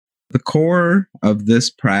The core of this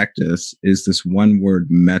practice is this one word,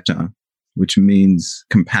 metta, which means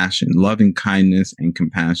compassion, loving kindness and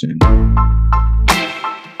compassion.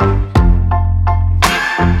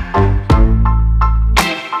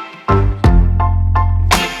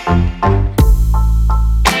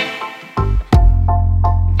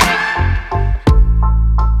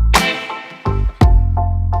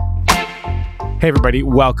 Hey everybody,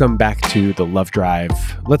 welcome back to The Love Drive.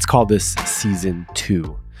 Let's call this Season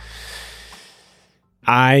 2.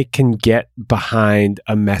 I can get behind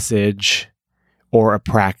a message or a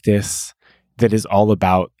practice that is all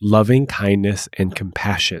about loving kindness and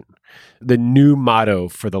compassion. The new motto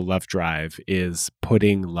for The Love Drive is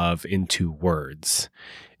putting love into words.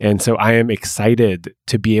 And so I am excited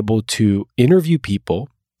to be able to interview people,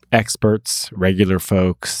 experts, regular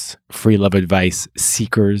folks, free love advice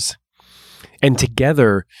seekers. And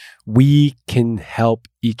together, we can help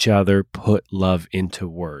each other put love into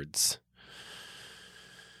words.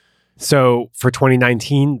 So for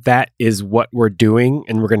 2019, that is what we're doing.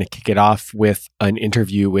 And we're going to kick it off with an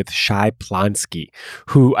interview with Shai Plonski,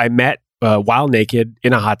 who I met while naked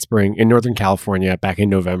in a hot spring in Northern California back in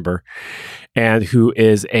November, and who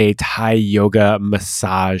is a Thai yoga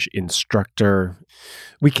massage instructor.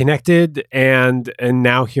 We connected, and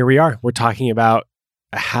now here we are. We're talking about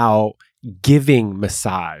how giving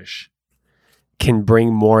massage can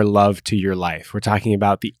bring more love to your life. We're talking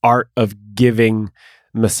about the art of giving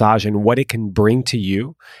massage and what it can bring to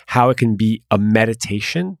you, how it can be a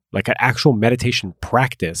meditation, like an actual meditation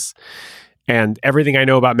practice. And everything I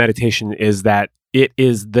know about meditation is that it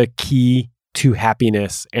is the key to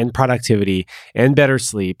happiness and productivity and better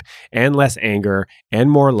sleep and less anger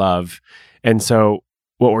and more love. And so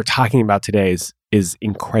what we're talking about today is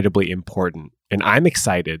incredibly important. And I'm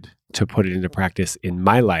excited to put it into practice in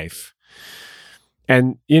my life.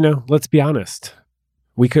 And, let's be honest,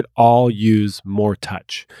 we could all use more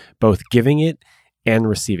touch, both giving it and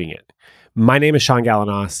receiving it. My name is Sean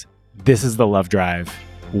Galanos. This is The Love Drive.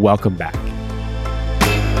 Welcome back.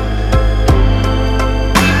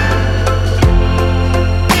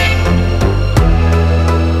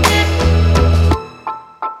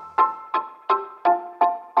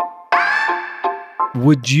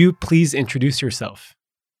 Would you please introduce yourself?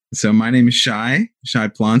 So my name is Shai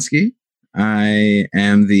Plonski. I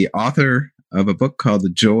am the author of a book called The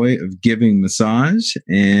Joy of Giving Massage.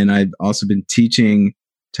 And I've also been teaching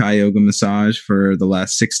Thai yoga massage for the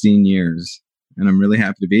last 16 years. And I'm really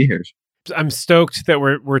happy to be here. I'm stoked that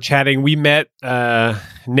we're chatting. We met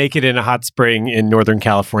naked in a hot spring in Northern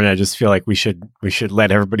California. I just feel like we should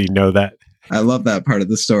let everybody know that. I love that part of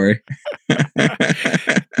the story.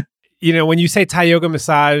 When you say Thai yoga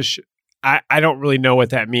massage, I don't really know what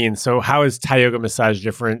that means. So how is Thai yoga massage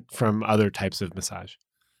different from other types of massage?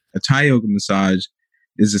 A Thai yoga massage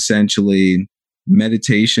is essentially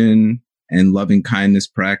meditation and loving kindness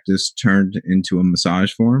practice turned into a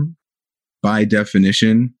massage form. By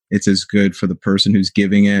definition, it's as good for the person who's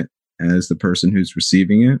giving it as the person who's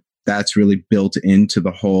receiving it. That's really built into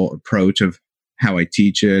the whole approach of how I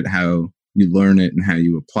teach it, how you learn it, and how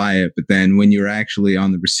you apply it. But then when you're actually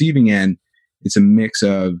on the receiving end, it's a mix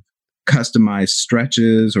of customized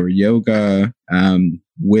stretches or yoga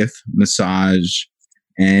with massage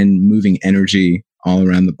and moving energy all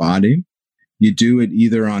around the body. You do it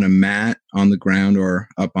either on a mat on the ground or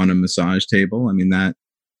up on a massage table. I mean, that,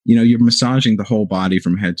 you're massaging the whole body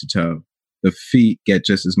from head to toe. The feet get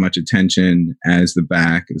just as much attention as the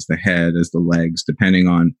back, as the head, as the legs, depending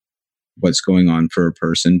on what's going on for a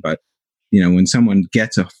person. But when someone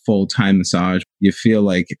gets a full-time massage, you feel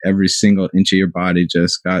like every single inch of your body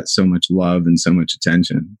just got so much love and so much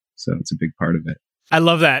attention. So it's a big part of it. I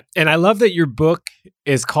love that. And I love that your book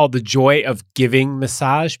is called The Joy of Giving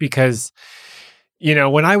Massage because,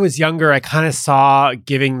 when I was younger, I kind of saw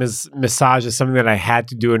giving massage as something that I had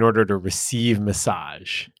to do in order to receive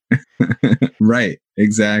massage. Right,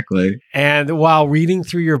 exactly. And while reading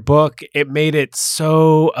through your book, it made it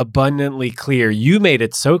so abundantly clear. You made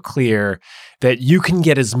it so clear that you can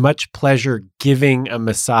get as much pleasure giving a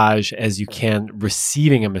massage as you can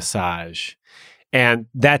receiving a massage. And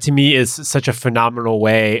that to me is such a phenomenal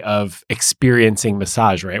way of experiencing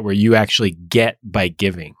massage, right? Where you actually get by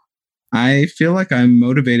giving. I feel like I'm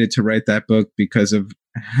motivated to write that book because of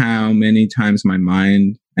how many times my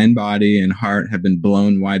mind and body and heart have been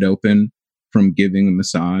blown wide open from giving a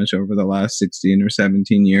massage over the last 16 or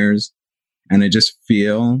 17 years. And I just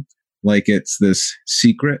feel like it's this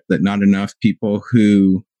secret that not enough people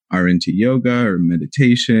who are into yoga or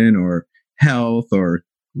meditation or health or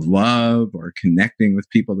love or connecting with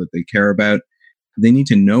people that they care about, they need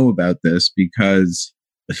to know about this because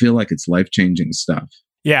I feel like it's life-changing stuff.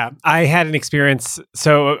 Yeah, I had an experience.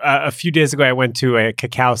 So a few days ago, I went to a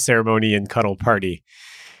cacao ceremony and cuddle party,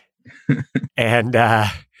 and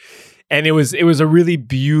it was a really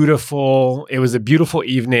beautiful. It was a beautiful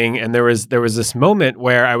evening, and there was this moment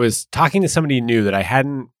where I was talking to somebody new that I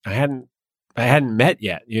hadn't met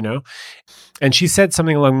yet, and she said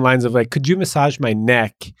something along the lines of like, "Could you massage my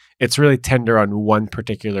neck? It's really tender on one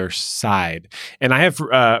particular side." And I have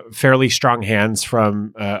fairly strong hands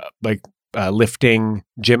from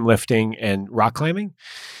gym lifting, and rock climbing.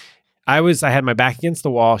 I had my back against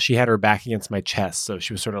the wall. She had her back against my chest. So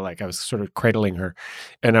she was sort of like, I was sort of cradling her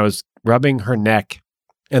and I was rubbing her neck.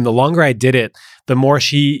 And the longer I did it, the more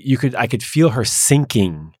I could feel her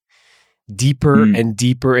sinking deeper Mm. and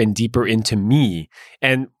deeper and deeper into me.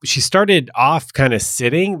 And she started off kind of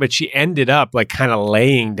sitting, but she ended up like kind of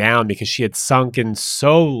laying down because she had sunken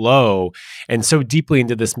so low and so deeply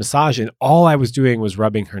into this massage. And all I was doing was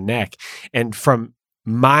rubbing her neck. And from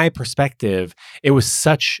my perspective, it was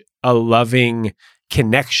such a loving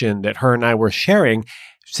connection that her and I were sharing.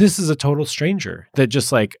 This is a total stranger that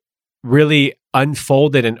just like really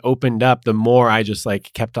unfolded and opened up the more I just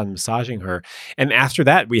like kept on massaging her. And after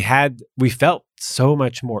that, we felt so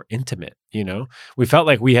much more intimate, We felt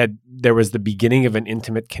like there was the beginning of an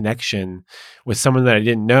intimate connection with someone that I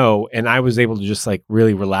didn't know. And I was able to just like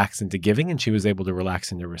really relax into giving, and she was able to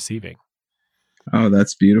relax into receiving. Oh,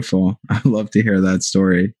 that's beautiful. I love to hear that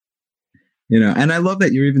story. And I love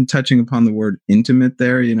that you're even touching upon the word intimate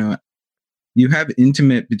there. You have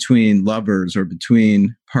intimate between lovers or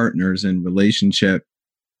between partners in relationship.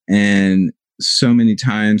 And so many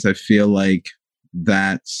times I feel like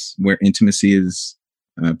that's where intimacy is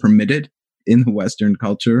permitted in the Western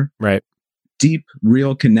culture. Right. Deep,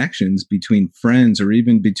 real connections between friends or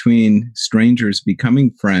even between strangers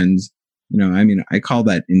becoming friends. I call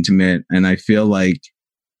that intimate. And I feel like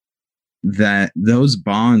that those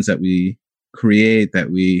bonds that we create,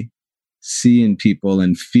 that we see in people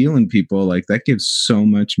and feel in people, like that gives so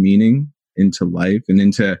much meaning into life and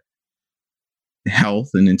into health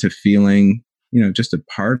and into feeling, just a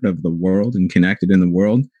part of the world and connected in the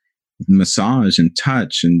world. Massage and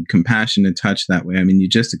touch and compassionate touch that way. I mean, you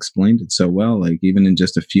just explained it so well, like even in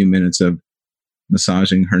just a few minutes of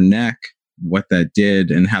massaging her neck, what that did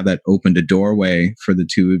and how that opened a doorway for the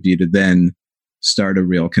two of you to then start a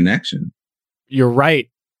real connection. You're right.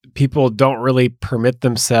 People don't really permit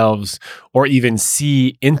themselves or even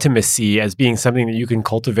see intimacy as being something that you can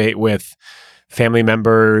cultivate with family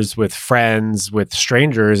members, with friends, with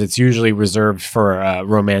strangers. It's usually reserved for a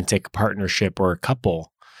romantic partnership or a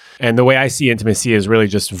couple. And the way I see intimacy is really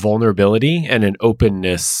just vulnerability and an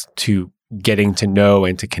openness to getting to know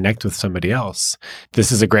and to connect with somebody else.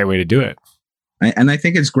 This is a great way to do it. And I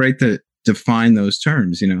think it's great to define those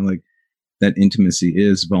terms, like that intimacy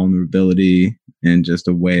is vulnerability and just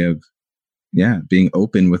a way of, being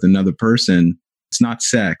open with another person. It's not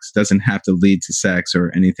sex, doesn't have to lead to sex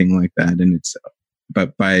or anything like that.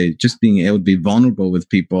 But by just being able to be vulnerable with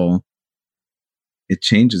people, it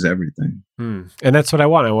changes everything. And that's what I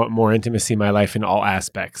want. I want more intimacy in my life in all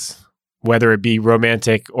aspects, whether it be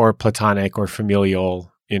romantic or platonic or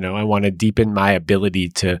familial. I want to deepen my ability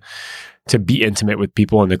to be intimate with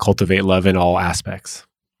people and to cultivate love in all aspects.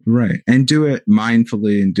 Right. And do it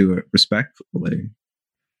mindfully and do it respectfully.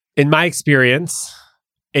 In my experience,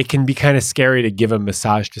 it can be kind of scary to give a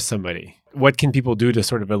massage to somebody. What can people do to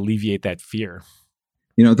sort of alleviate that fear?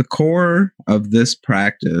 The core of this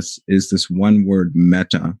practice is this one word,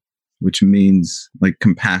 metta, which means like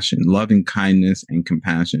compassion, loving kindness and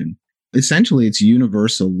compassion. Essentially, it's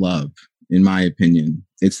universal love, in my opinion.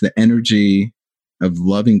 It's the energy of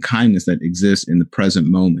loving kindness that exists in the present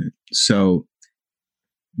moment. So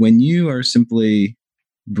when you are simply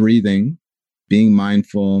breathing, being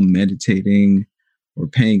mindful, meditating, or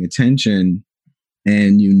paying attention,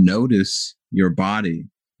 and you notice your body,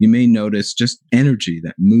 you may notice just energy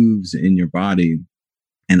that moves in your body.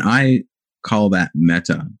 And I call that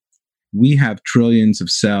metta. We have trillions of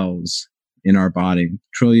cells in our body,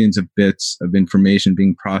 trillions of bits of information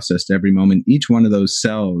being processed every moment. Each one of those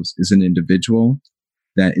cells is an individual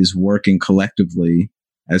that is working collectively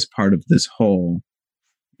as part of this whole.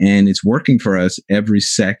 And it's working for us every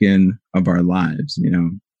second of our lives,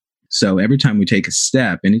 So every time we take a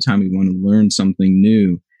step, anytime we want to learn something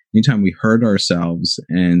new, anytime we hurt ourselves,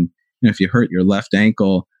 and if you hurt your left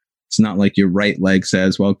ankle, it's not like your right leg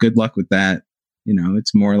says, well, good luck with that.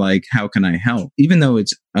 It's more like, how can I help? Even though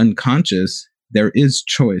it's unconscious, there is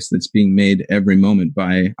choice that's being made every moment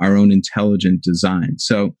by our own intelligent design.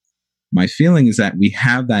 So my feeling is that we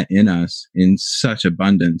have that in us in such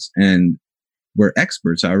abundance, and we're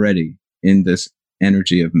experts already in this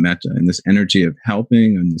energy of metta and this energy of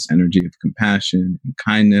helping and this energy of compassion and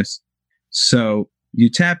kindness. So you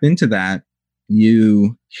tap into that,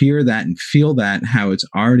 you hear that and feel that, how it's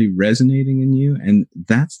already resonating in you. And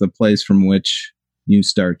that's the place from which you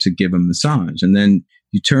start to give a massage. And then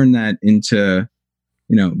you turn that into,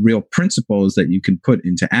 real principles that you can put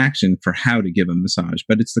into action for how to give a massage.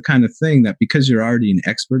 But it's the kind of thing that because you're already an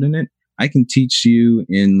expert in it, I can teach you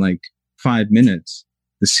in like 5 minutes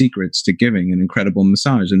the secrets to giving an incredible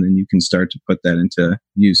massage. And then you can start to put that into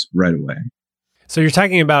use right away. So you're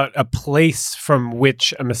talking about a place from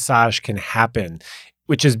which a massage can happen,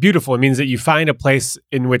 which is beautiful. It means that you find a place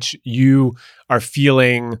in which you are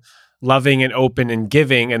feeling loving and open and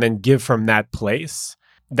giving, and then give from that place.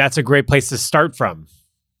 That's a great place to start from.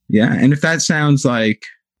 Yeah. And if that sounds like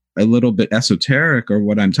a little bit esoteric or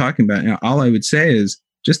what I'm talking about, all I would say is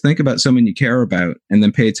just think about someone you care about and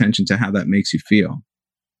then pay attention to how that makes you feel.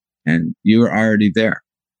 And you are already there.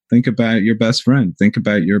 Think about your best friend. Think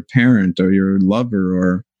about your parent or your lover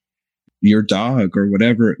or your dog or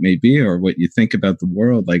whatever it may be, or what you think about the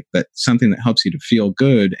world, like that, something that helps you to feel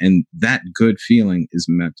good. And that good feeling is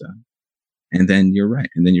metta. And then you're right.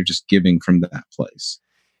 And then you're just giving from that place.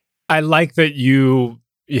 I like that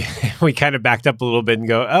we kind of backed up a little bit and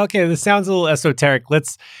go, okay, this sounds a little esoteric.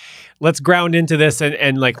 Let's ground into this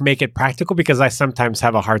and like make it practical, because I sometimes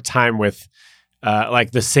have a hard time with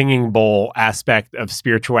like the singing bowl aspect of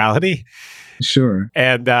spirituality. Sure.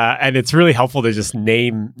 And it's really helpful to just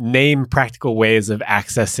name practical ways of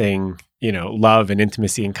accessing, love and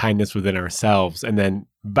intimacy and kindness within ourselves. And then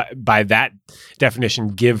by that definition,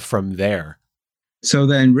 give from there. So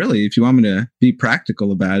then really, if you want me to be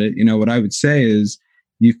practical about it, what I would say is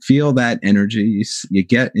you feel that energy, you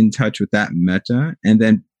get in touch with that metta, and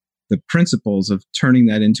then the principles of turning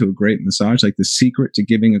that into a great massage, like the secret to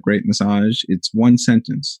giving a great massage, it's one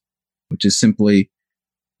sentence, which is simply,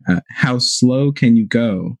 how slow can you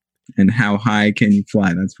go and how high can you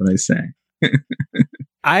fly? That's what I say.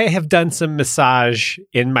 I have done some massage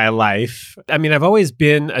in my life. I mean, I've always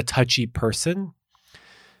been a touchy person.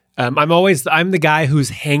 I'm the guy who's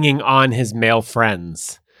hanging on his male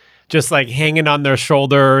friends, just like hanging on their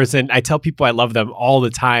shoulders. And I tell people I love them all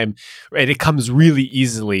the time. And it comes really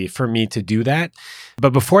easily for me to do that.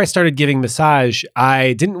 But before I started giving massage,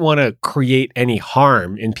 I didn't want to create any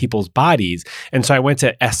harm in people's bodies. And so I went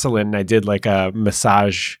to Esalen and I did like a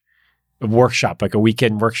massage workshop, like a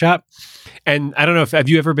weekend workshop. And I don't know have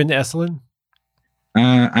you ever been to Esalen?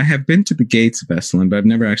 I have been to the gates of Esalen, but I've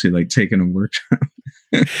never actually like taken a workshop.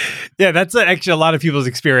 Yeah, that's actually a lot of people's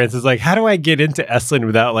experience. Is like, how do I get into Esalen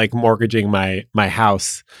without like mortgaging my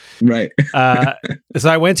house? Right. So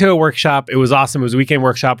I went to a workshop. It was awesome. It was a weekend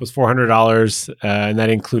workshop. It was $400, and that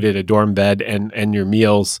included a dorm bed and your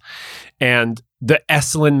meals. And the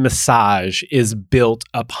Esalen massage is built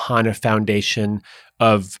upon a foundation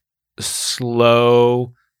of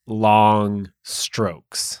slow, long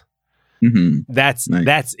strokes. Mm-hmm. That's nice.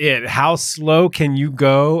 That's it. How slow can you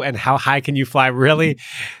go and how high can you fly? Really,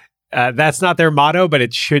 that's not their motto, but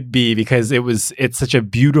it should be, because it's such a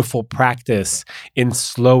beautiful practice in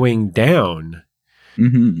slowing down.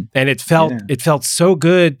 Mm-hmm. And it felt so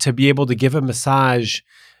good to be able to give a massage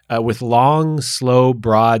with long, slow,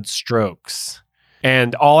 broad strokes.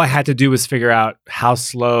 And all I had to do was figure out how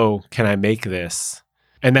slow can I make this,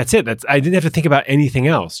 and that's it. I didn't have to think about anything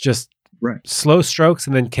else. Just right. Slow strokes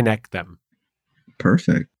and then connect them.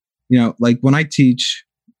 Perfect. Like when I teach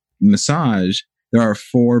massage, there are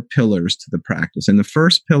 4 pillars to the practice. And the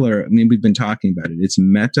first pillar, we've been talking about it. It's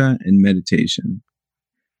metta and meditation.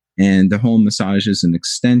 And the whole massage is an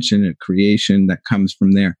extension, a creation that comes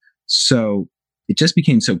from there. So it just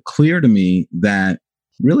became so clear to me that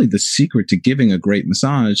really the secret to giving a great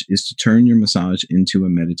massage is to turn your massage into a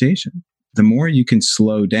meditation. The more you can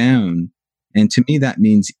slow down, and to me, that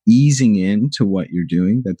means easing into what you're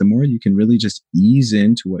doing, that the more you can really just ease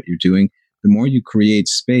into what you're doing, the more you create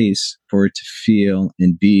space for it to feel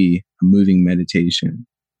and be a moving meditation.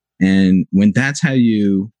 And when that's how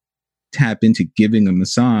you tap into giving a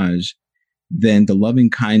massage, then the loving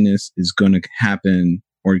kindness is going to happen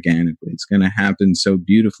organically. It's going to happen so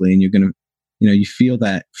beautifully. And you're going to, you feel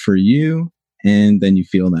that for you, and then you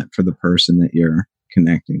feel that for the person that you're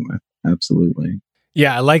connecting with. Absolutely.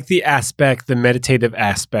 Yeah, I like the meditative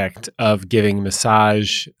aspect of giving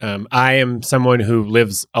massage. I am someone who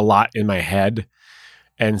lives a lot in my head.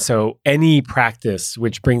 And so any practice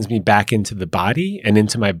which brings me back into the body and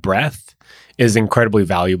into my breath is incredibly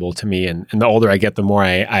valuable to me. And the older I get, the more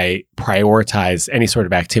I prioritize any sort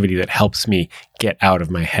of activity that helps me get out of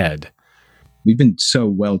my head. We've been so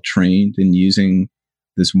well trained in using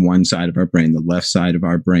this one side of our brain, the left side of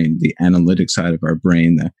our brain, the analytic side of our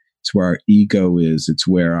brain. It's where our ego is. It's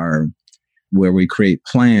where we create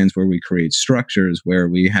plans, where we create structures, where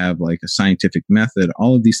we have like a scientific method,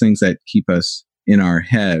 all of these things that keep us in our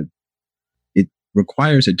head. It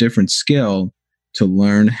requires a different skill to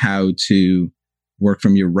learn how to work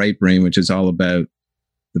from your right brain, which is all about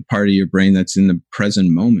the part of your brain that's in the present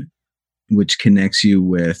moment, which connects you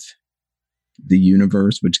with the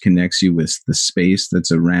universe, which connects you with the space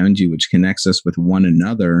that's around you, which connects us with one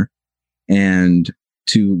another. And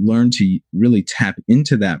to learn to really tap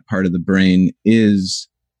into that part of the brain is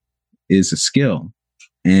a skill.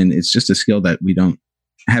 And it's just a skill that we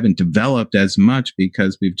haven't developed as much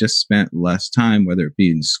because we've just spent less time, whether it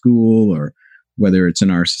be in school or whether it's in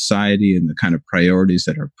our society and the kind of priorities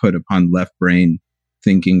that are put upon left brain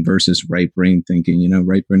thinking versus right brain thinking. You know,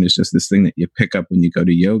 right brain is just this thing that you pick up when you go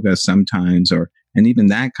to yoga sometimes, and even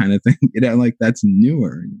that kind of thing, like that's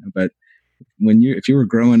newer, but if you were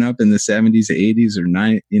growing up in the 70s, 80s, or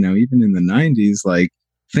even in the 90s, like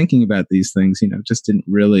thinking about these things, just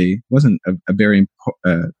wasn't a very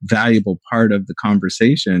valuable part of the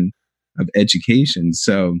conversation of education.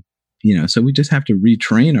 So, so we just have to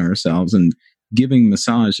retrain ourselves, and giving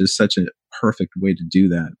massage is such a perfect way to do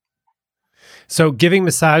that. So giving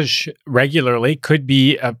massage regularly could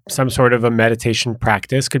be some sort of a meditation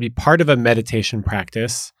practice, could be part of a meditation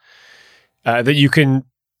practice that you can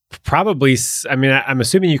probably, I'm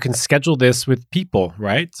assuming you can schedule this with people,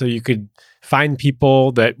 right? So you could find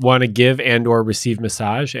people that want to give and or receive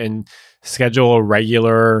massage and schedule a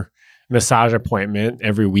regular massage appointment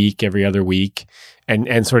every week, every other week,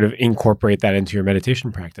 and sort of incorporate that into your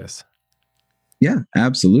meditation practice. Yeah,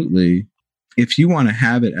 absolutely. If you want to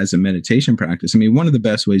have it as a meditation practice, one of the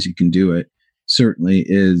best ways you can do it certainly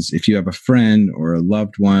is if you have a friend or a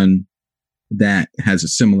loved one that has a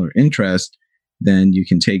similar interest, then you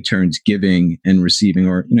can take turns giving and receiving.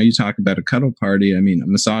 Or, you talk about a cuddle party. A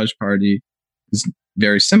massage party is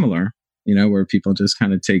very similar, where people just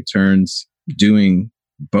kind of take turns doing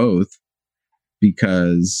both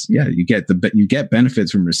because, yeah, you get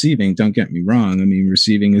benefits from receiving. Don't get me wrong.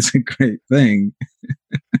 Receiving is a great thing.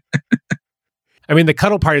 The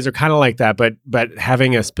cuddle parties are kind of like that, but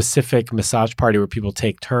having a specific massage party where people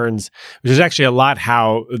take turns, which is actually a lot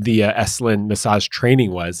how the Esalen massage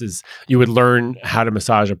training is you would learn how to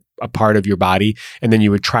massage a part of your body, and then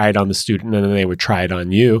you would try it on the student, and then they would try it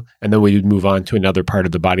on you, and then we would move on to another part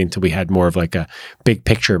of the body until we had more of like a big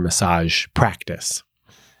picture massage practice.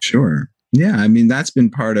 Sure. Yeah. That's been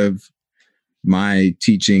part of my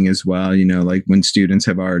teaching as well. Like when students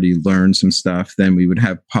have already learned some stuff, then we would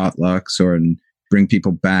have potlucks or bring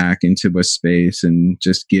people back into a space and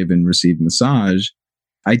just give and receive massage.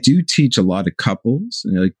 I do teach a lot of couples,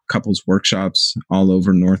 like couples workshops all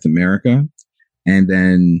over North America. And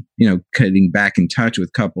then, getting back in touch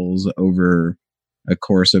with couples over a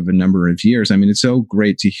course of a number of years. It's so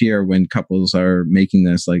great to hear when couples are making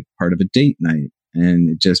this like part of a date night, and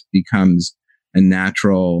it just becomes a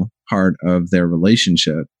natural part of their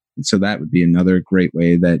relationship. And so that would be another great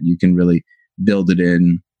way that you can really build it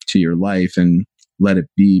in to your life and let it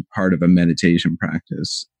be part of a meditation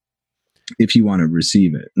practice if you want to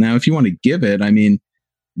receive it. Now, if you want to give it,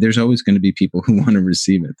 there's always going to be people who want to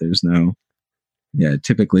receive it.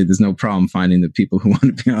 Typically there's no problem finding the people who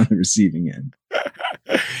want to be on the receiving end.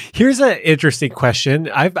 Here's an interesting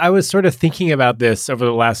question. I was sort of thinking about this over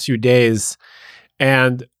the last few days,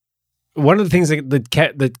 and one of the things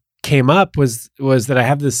that came up was that I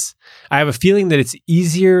have a feeling that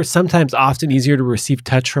it's often easier to receive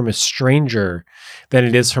touch from a stranger than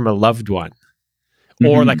it is from a loved one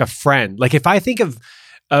or like a friend. Like if I think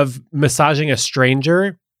of massaging a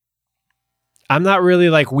stranger, I'm not really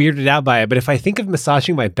like weirded out by it. But if I think of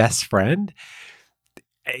massaging my best friend,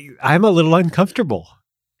 I'm a little uncomfortable.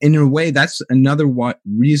 In a way, that's another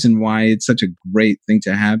reason why it's such a great thing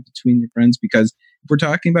to have between your friends, because if we're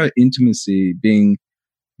talking about intimacy being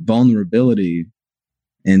vulnerability,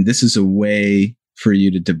 and this is a way for you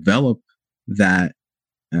to develop that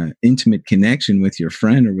intimate connection with your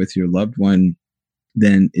friend or with your loved one,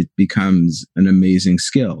 then it becomes an amazing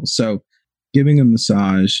skill. So giving a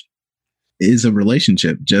massage is a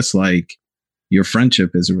relationship, just like your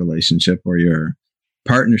friendship is a relationship or your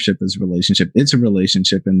partnership is a relationship. It's a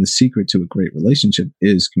relationship, and the secret to a great relationship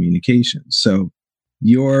is communication. So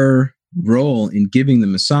your role in giving the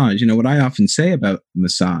massage, what I often say about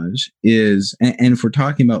massage is, and if we're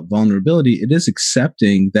talking about vulnerability, it is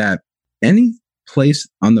accepting that any place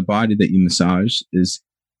on the body that you massage is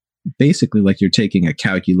basically like you're taking a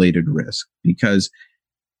calculated risk, because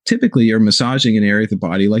typically you're massaging an area of the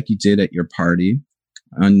body like you did at your party,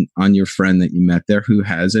 on your friend that you met there who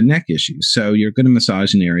has a neck issue. So you're going to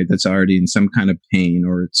massage an area that's already in some kind of pain,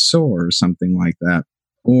 or it's sore or something like that.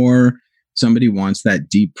 Or somebody wants that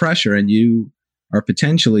deep pressure and you are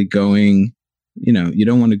potentially going, you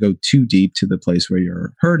don't want to go too deep to the place where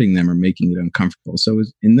you're hurting them or making it uncomfortable. So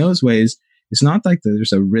in those ways, it's not like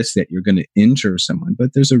there's a risk that you're going to injure someone,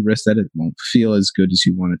 but there's a risk that it won't feel as good as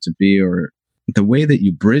you want it to be. Or the way that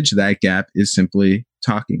you bridge that gap is simply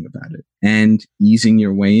talking about it and easing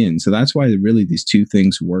your way in. So that's why really these two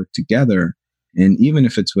things work together. And even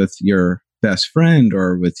if it's with your best friend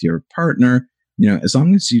or with your partner, as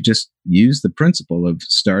long as you just use the principle of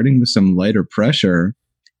starting with some lighter pressure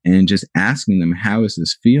and just asking them, how is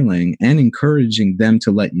this feeling? And encouraging them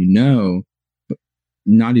to let you know, but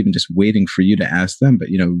not even just waiting for you to ask them, but,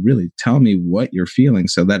 really tell me what you're feeling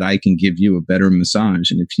so that I can give you a better massage.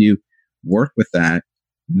 And if you work with that,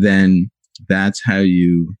 then that's how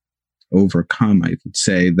you overcome, I would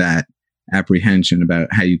say, that apprehension about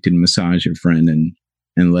how you can massage your friend and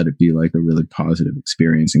let it be like a really positive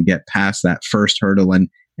experience and get past that first hurdle. And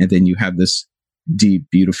then you have this deep,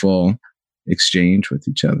 beautiful exchange with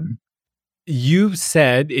each other. You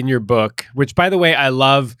said in your book, which by the way, I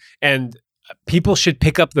love, and people should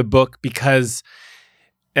pick up the book because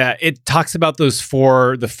it talks about the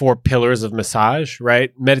four pillars of massage,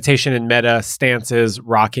 right? Meditation and metta, stances,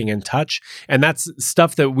 rocking, and touch. And that's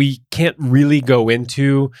stuff that we can't really go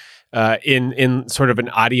into in sort of an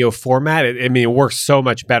audio format. It works so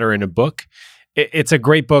much better in a book. It's a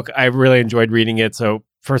great book. I really enjoyed reading it. So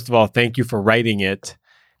first of all, thank you for writing it.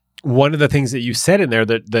 One of the things that you said in there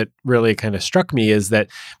that really kind of struck me is that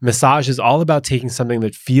massage is all about taking something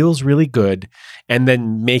that feels really good and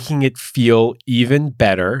then making it feel even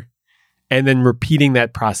better and then repeating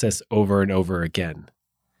that process over and over again.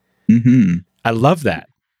 Mm-hmm. I love that.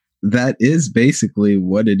 That is basically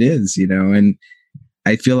what it is, and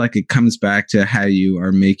I feel like it comes back to how you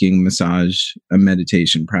are making massage a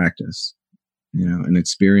meditation practice, an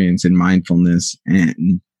experience in mindfulness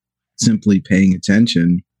and simply paying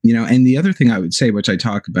attention. And the other thing I would say, which I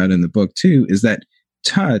talk about in the book too, is that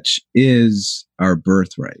touch is our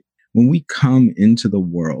birthright. When we come into the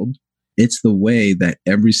world, it's the way that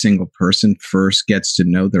every single person first gets to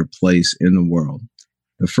know their place in the world.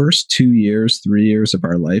 The first 2 years, 3 years of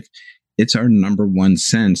our life, it's our number one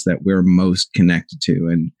sense that we're most connected to.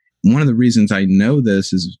 And one of the reasons I know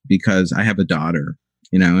this is because I have a daughter,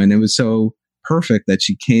 and it was so perfect that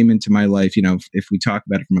she came into my life. If we talk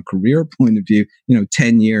about it from a career point of view,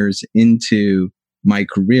 10 years into my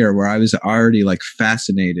career where I was already like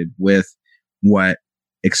fascinated with what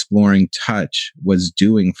exploring touch was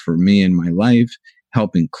doing for me in my life,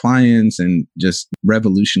 helping clients and just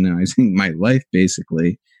revolutionizing my life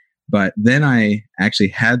basically. But then I actually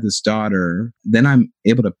had this daughter. Then I'm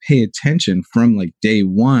able to pay attention from like day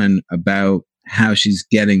one about how she's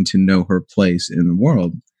getting to know her place in the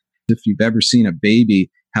world. If you've ever seen a baby,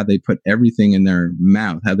 how they put everything in their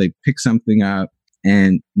mouth, how they pick something up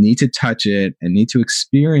and need to touch it and need to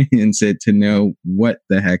experience it to know what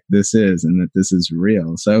the heck this is and that this is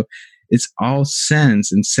real. So it's all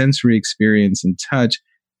sense and sensory experience and touch,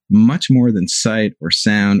 much more than sight or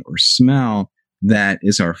sound or smell. That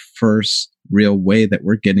is our first real way that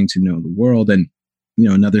we're getting to know the world. And,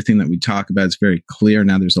 another thing that we talk about is very clear.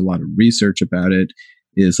 Now there's a lot of research about it,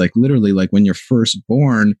 is like literally like when you're first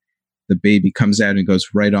born, the baby comes out and goes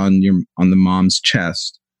right on the mom's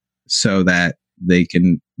chest so that they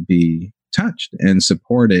can be touched and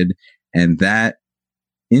supported. And that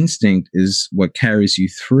instinct is what carries you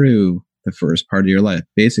through the first part of your life.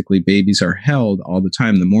 Basically, babies are held all the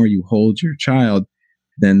time. The more you hold your child,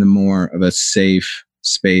 then the more of a safe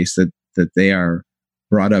space that they are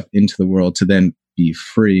brought up into the world to then be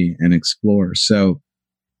free and explore. So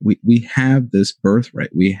we have this birthright.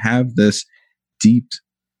 We have this deep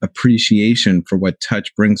appreciation for what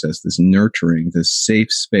touch brings us, this nurturing, this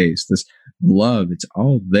safe space, this love. It's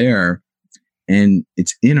all there and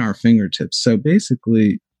it's in our fingertips. So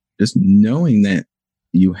basically, just knowing that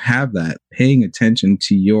you have that, paying attention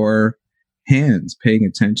to your hands, paying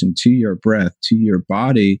attention to your breath, to your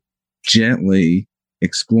body, gently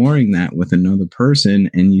exploring that with another person,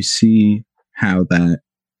 and you see how that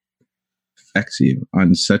affects you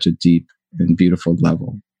on such a deep and beautiful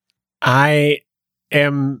level. I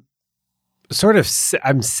am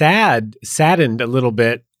I'm saddened a little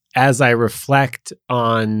bit as I reflect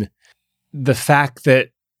on the fact that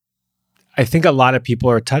I think a lot of people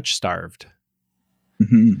are touch starved.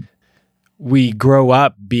 Mm-hmm. We grow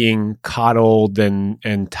up being coddled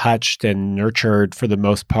and touched and nurtured for the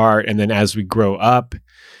most part. And then as we grow up,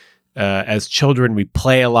 as children, we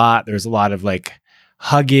play a lot. There's a lot of like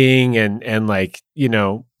hugging and like,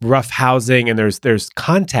 rough housing, and there's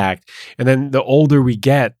contact. And then the older we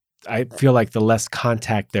get, I feel like the less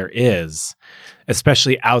contact there is,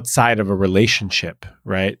 especially outside of a relationship,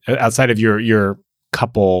 right? Outside of your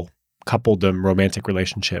coupledom romantic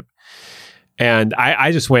relationship. And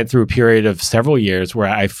I just went through a period of several years where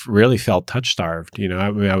I really felt touch starved.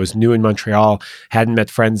 I was new in Montreal, hadn't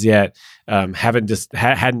met friends yet,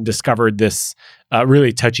 hadn't discovered this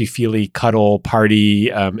really touchy feely cuddle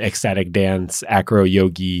party, ecstatic dance, acro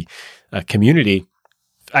yogi community.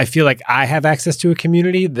 I feel like I have access to a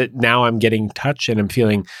community that now I'm getting touch, and I'm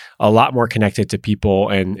feeling a lot more connected to people.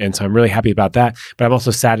 And so I'm really happy about that. But I'm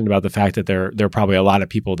also saddened about the fact that there are probably a lot of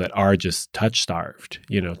people that are just touch starved,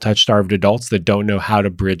 touch starved adults that don't know how to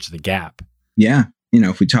bridge the gap. Yeah.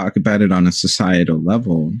 If we talk about it on a societal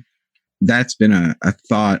level, that's been a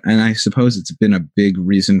thought. And I suppose it's been a big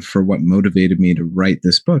reason for what motivated me to write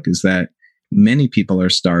this book, is that many people are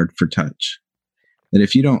starved for touch. That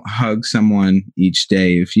if you don't hug someone each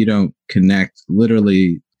day, if you don't connect,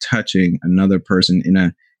 literally touching another person in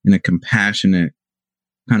a compassionate,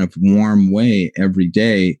 kind of warm way every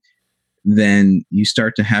day, then you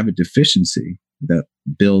start to have a deficiency that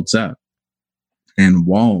builds up, and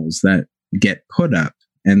walls that get put up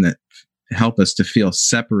and that help us to feel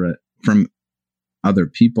separate from other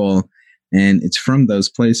people. And it's from those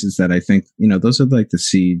places that I think, those are like the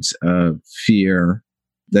seeds of fear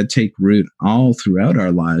that take root all throughout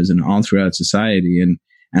our lives and all throughout society. And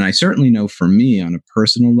I certainly know for me on a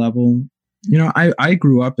personal level, I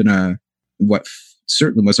grew up in what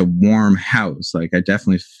certainly was a warm house. Like, I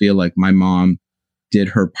definitely feel like my mom did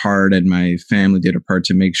her part and my family did her part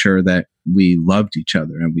to make sure that we loved each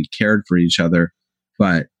other and we cared for each other.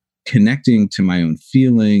 But connecting to my own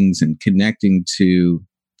feelings and connecting to,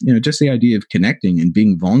 just the idea of connecting and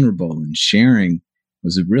being vulnerable and sharing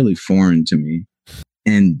was really foreign to me.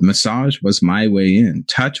 And massage was my way in.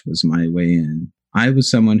 Touch was my way in. I was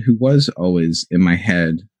someone who was always in my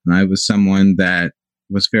head. And I was someone that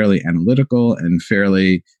was fairly analytical and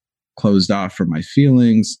fairly closed off from my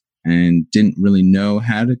feelings and didn't really know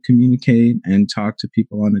how to communicate and talk to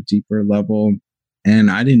people on a deeper level. And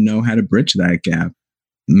I didn't know how to bridge that gap.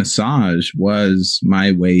 Massage was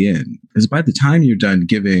my way in. Because by the time you're done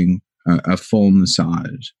giving a full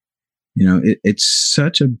massage, it's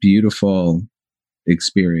such a beautiful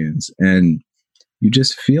experience, and you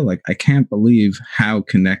just feel like, I can't believe how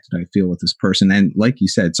connected I feel with this person. And like you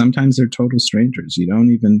said, sometimes they're total strangers. You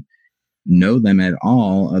don't even know them at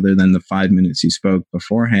all, other than the 5 minutes you spoke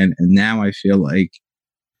beforehand. And now I feel like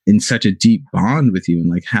in such a deep bond with you.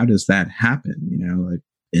 And like, how does that happen? Like,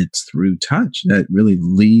 it's through touch that really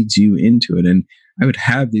leads you into it. And I would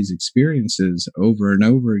have these experiences over and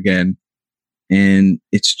over again. And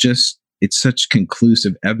it's such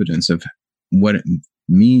conclusive evidence of what it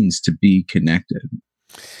means to be connected.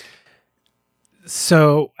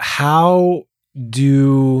 So how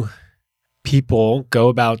do people go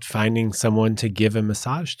about finding someone to give a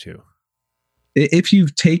massage to? If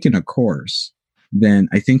you've taken a course, then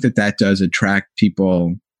I think that does attract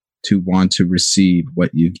people to want to receive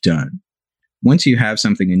what you've done. Once you have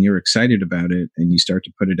something and you're excited about it and you start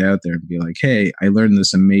to put it out there and be like, hey, I learned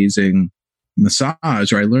this amazing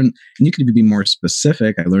massage, or I learned, and you could even be more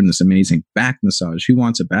specific, I learned this amazing back massage. Who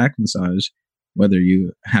wants a back massage? Whether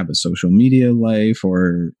you have a social media life,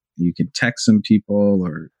 or you can text some people,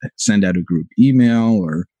 or send out a group email,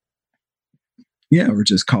 or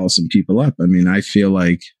just call some people up. I mean, I feel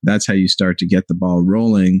like that's how you start to get the ball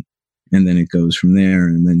rolling, and then it goes from there.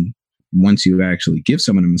 And then once you actually give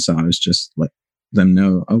someone a massage, just let them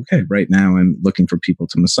know, okay, right now I'm looking for people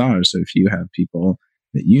to massage. So if you have people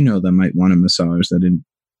that that might want a massage that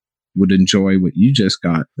would enjoy what you just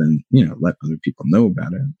got, then, let other people know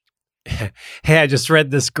about it. Hey, I just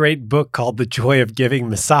read this great book called The Joy of Giving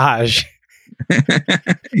Massage.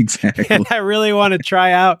 Exactly. And I really want to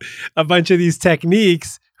try out a bunch of these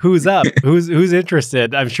techniques. Who's up? Who's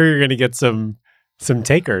interested? I'm sure you're going to get some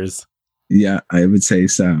takers. Yeah, I would say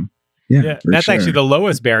so. Yeah, that's sure. Actually the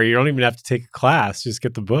lowest barrier. You don't even have to take a class. Just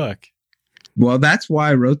get the book. Well, that's why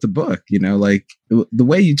I wrote the book. Like the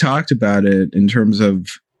way you talked about it in terms of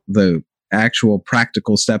the actual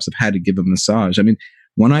practical steps of how to give a massage. I mean,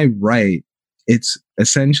 when I write, it's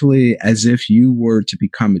essentially as if you were to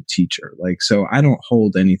become a teacher. Like, so I don't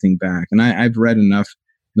hold anything back. And I've read enough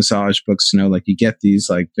massage books to know, like, you get these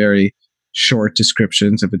like very short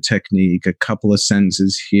descriptions of a technique, a couple of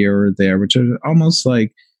sentences here or there, which are almost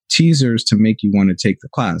like teasers to make you want to take the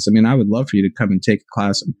class. I mean, I would love for you to come and take a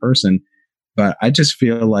class in person. But I just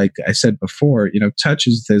feel like I said before, touch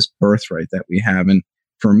is this birthright that we have. And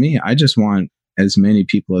for me, I just want as many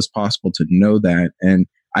people as possible to know that. And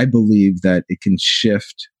I believe that it can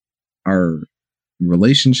shift our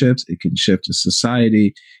relationships. It can shift a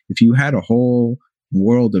society. If you had a whole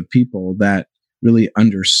world of people that really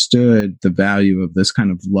understood the value of this kind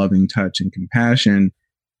of loving touch and compassion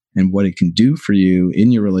and what it can do for you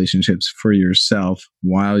in your relationships, for yourself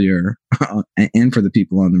while you're, and for the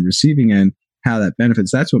people on the receiving end, how that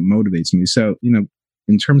benefits, that's what motivates me. So,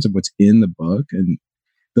 in terms of what's in the book, and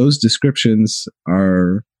those descriptions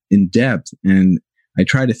are in depth, and I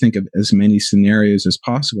try to think of as many scenarios as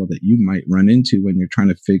possible that you might run into when you're trying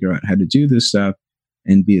to figure out how to do this stuff,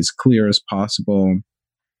 and be as clear as possible,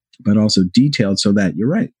 but also detailed so that you're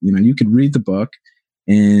right. You could read the book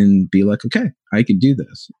and be like, okay, I can do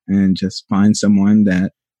this, and just find someone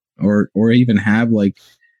that, or even have like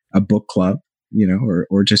a book club,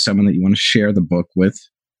 or just someone that you want to share the book with.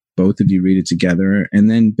 Both of you read it together, and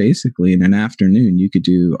then basically in an afternoon, you could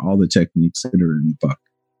do all the techniques that are in the book.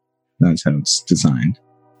 That's how it's designed.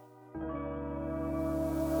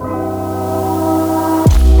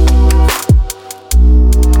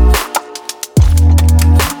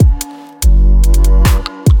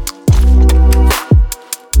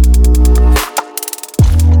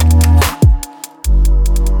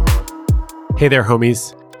 Hey there,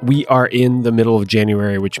 homies. We are in the middle of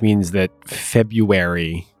January, which means that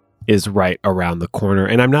February is right around the corner.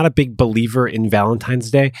 And I'm not a big believer in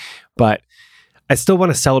Valentine's Day, but I still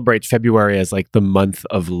want to celebrate February as like the month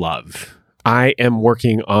of love. I am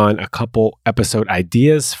working on a couple episode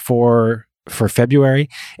ideas for February,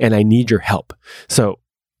 and I need your help. So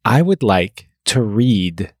I would like to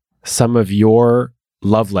read some of your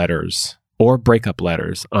love letters or breakup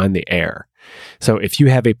letters on the air. So if you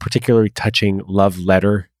have a particularly touching love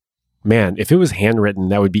letter, man, if it was handwritten,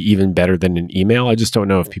 that would be even better than an email. I just don't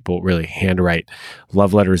know if people really handwrite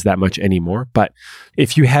love letters that much anymore. But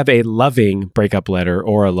if you have a loving breakup letter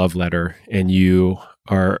or a love letter and you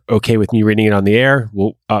are okay with me reading it on the air,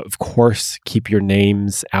 we'll, of course, keep your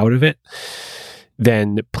names out of it.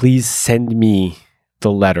 Then please send me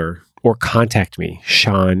the letter or contact me,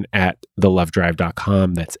 Sean at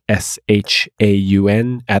thelovedrive.com. That's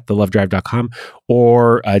SHAUN at thelovedrive.com,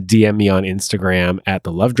 or DM me on Instagram at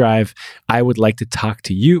thelovedrive. I would like to talk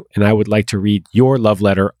to you, and I would like to read your love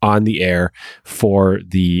letter on the air for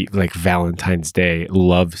the Valentine's Day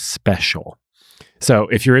love special. So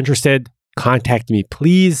if you're interested, contact me,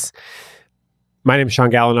 please. My name is Sean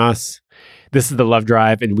Galanos. This is The Love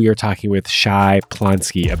Drive, and we are talking with Shai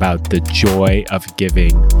Plonski about the joy of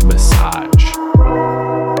giving massage.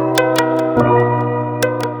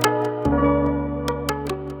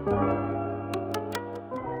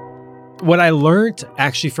 What I learned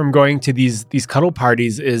actually from going to these cuddle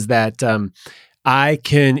parties is that I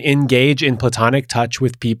can engage in platonic touch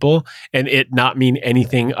with people and it not mean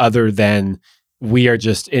anything other than we are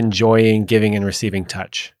just enjoying giving and receiving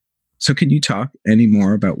touch. So can you talk any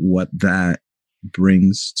more about what that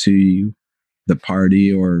brings to you, the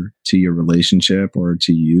party, or to your relationship, or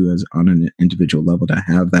to you as on an individual level, to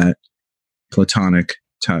have that platonic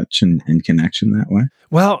touch and connection that way?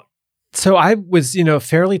 Well, so I was,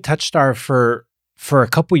 fairly touch star for a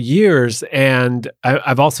couple years, and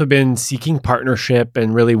I've also been seeking partnership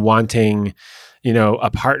and really wanting, a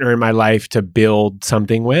partner in my life to build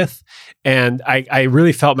something with. And I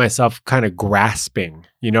really felt myself kind of grasping.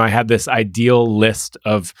 I had this ideal list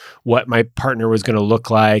of what my partner was going to look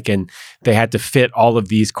like, and they had to fit all of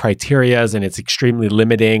these criterias, and it's extremely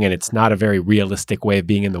limiting, and it's not a very realistic way of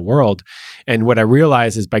being in the world. And what I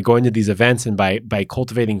realized is by going to these events and by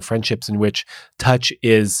cultivating friendships in which touch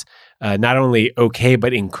is not only okay,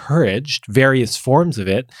 but encouraged, various forms of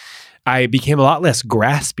it, I became a lot less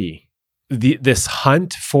graspy. This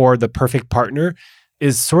hunt for the perfect partner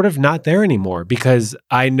is sort of not there anymore, because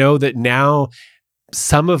I know that now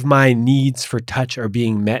some of my needs for touch are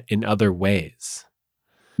being met in other ways.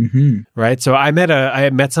 Mm-hmm. Right. So I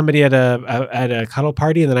met somebody at a cuddle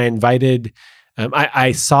party, and then I invited.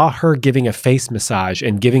 I saw her giving a face massage,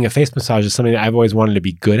 and giving a face massage is something that I've always wanted to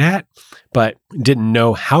be good at, but didn't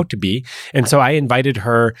know how to be. And so I invited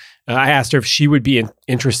her. I asked her if she would be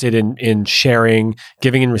interested in sharing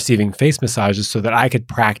giving and receiving face massages so that I could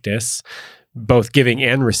practice both giving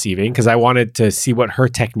and receiving, because I wanted to see what her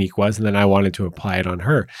technique was, and then I wanted to apply it on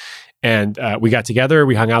her. And we got together,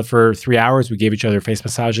 we hung out for 3 hours, we gave each other face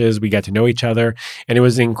massages, we got to know each other, and it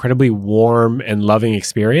was an incredibly warm and loving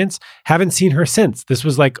experience. Haven't seen her since. This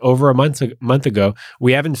was like over a month ago.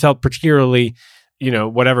 We haven't felt particularly,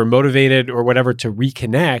 motivated or whatever to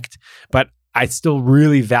reconnect, but I still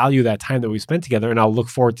really value that time that we spent together, and I'll look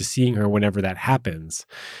forward to seeing her whenever that happens.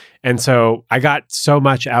 And so I got so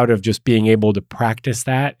much out of just being able to practice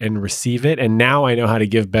that and receive it. And now I know how to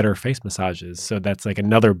give better face massages. So that's like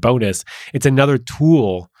another bonus. It's another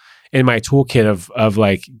tool in my toolkit of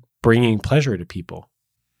like bringing pleasure to people.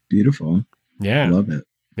 Beautiful. Yeah. Love it.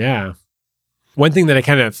 Yeah. One thing that I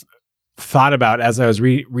kind of thought about as I was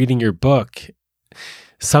reading your book,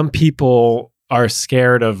 some people are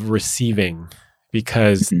scared of receiving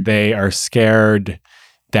because they are scared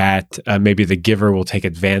that maybe the giver will take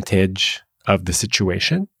advantage of the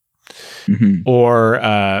situation, or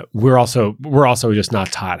we're also just not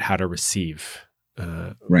taught how to receive.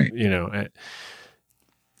 Right.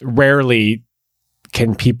 Rarely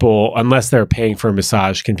can people, unless they're paying for a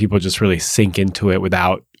massage, can people just really sink into it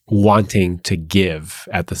without wanting to give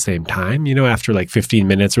at the same time. After like 15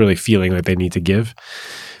 minutes, really feeling like they need to give.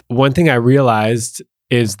 One thing I realized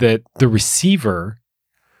is that the receiver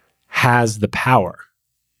has the power.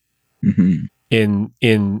 In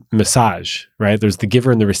massage, right? There's the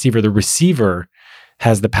giver and the receiver. The receiver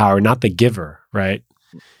has the power, not the giver, right?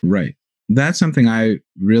 Right. That's something I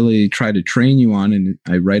really try to train you on, and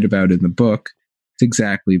I write about in the book. It's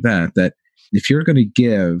exactly that if you're going to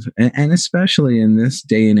give, and especially in this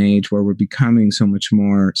day and age where we're becoming so much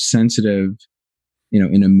more sensitive,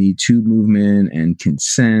 in a Me Too movement and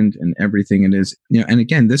consent and everything it is, and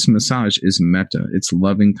again, this massage is metta. It's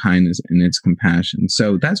loving kindness and it's compassion.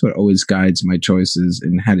 So that's what always guides my choices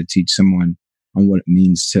in how to teach someone on what it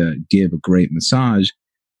means to give a great massage.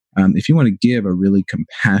 If you want to give a really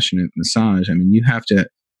compassionate massage, you have to,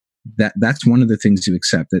 that's one of the things you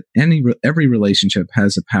accept, that every relationship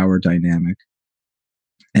has a power dynamic.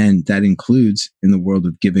 And that includes in the world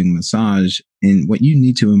of giving massage. And what you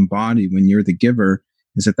need to embody when you're the giver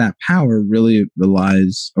is that power really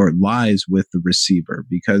lies with the receiver,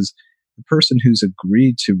 because the person who's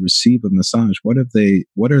agreed to receive a massage, what are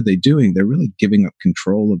they doing? They're really giving up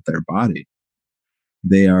control of their body.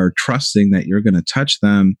 They are trusting that you're going to touch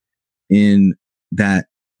them in that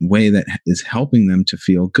way that is helping them to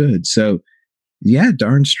feel good. So yeah,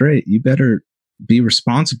 darn straight, you better be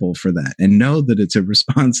responsible for that and know that it's a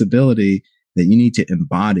responsibility that you need to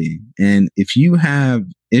embody. And if you have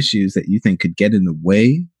issues that you think could get in the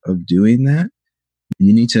way of doing that,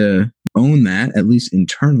 you need to own that, at least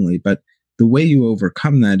internally. But the way you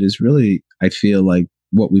overcome that is really, I feel like,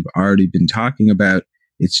 what we've already been talking about.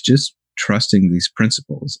 It's just trusting these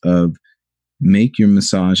principles of make your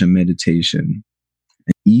massage a meditation,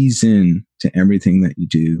 and ease in to everything that you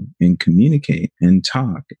do, and communicate and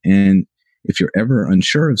talk. And if you're ever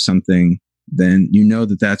unsure of something, then you know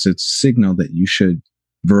that that's a signal that you should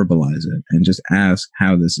verbalize it and just ask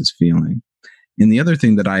how this is feeling. And the other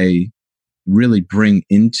thing that I really bring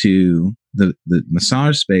into the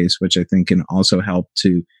massage space, which I think can also help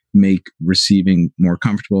to make receiving more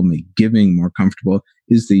comfortable, make giving more comfortable,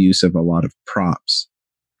 is the use of a lot of props.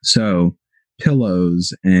 So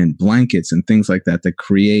pillows and blankets and things like that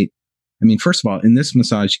create, first of all, in this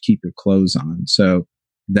massage, you keep your clothes on. So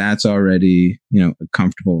that's already, a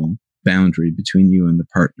comfortable boundary between you and the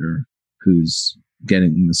partner who's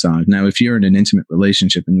getting the massage. Now, if you're in an intimate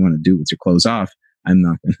relationship and you want to do it with your clothes off, I'm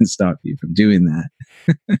not going to stop you from doing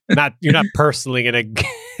that. You're not personally going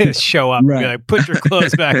to show up right. and be like, put your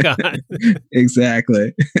clothes back on.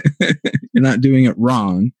 Exactly. You're not doing it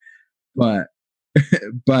wrong, but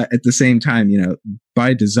at the same time,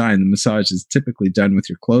 by design, the massage is typically done with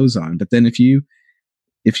your clothes on. But then if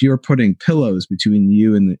you're putting pillows between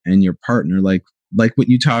you and your partner, like what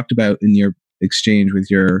you talked about in your exchange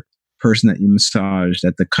with your person that you massaged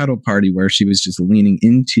at the cuddle party, where she was just leaning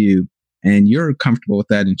into you and you're comfortable with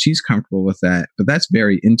that and she's comfortable with that, but that's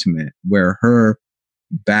very intimate, where her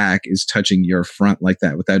back is touching your front like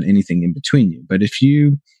that without anything in between you. But if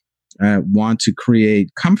you want to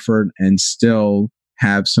create comfort and still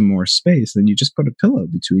have some more space, then you just put a pillow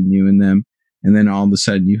between you and them. And then all of a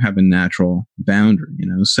sudden you have a natural boundary,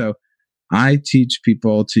 So I teach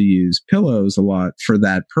people to use pillows a lot for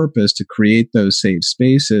that purpose, to create those safe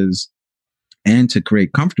spaces and to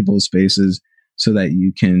create comfortable spaces so that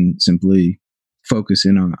you can simply focus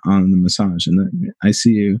in on the massage. And I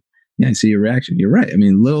see you. Yeah, I see your reaction. You're right.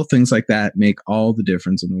 Little things like that make all the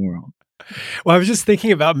difference in the world. Well, I was just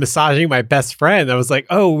thinking about massaging my best friend. I was like,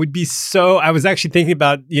 oh, it would be I was actually thinking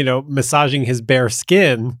about, massaging his bare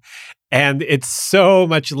skin. And it's so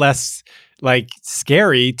much less like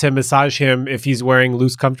scary to massage him if he's wearing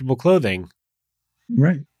loose, comfortable clothing.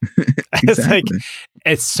 Right. Exactly.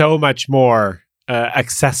 It's so much more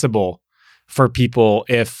accessible for people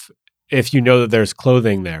if you know that there's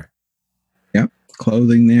clothing there. Yep.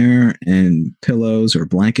 Clothing there and pillows or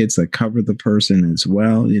blankets that cover the person as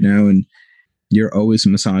well, and you're always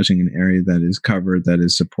massaging an area that is covered, that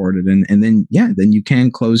is supported. And then, then you can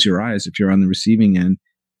close your eyes if you're on the receiving end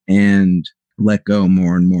and let go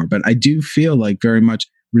more and more. But I do feel like very much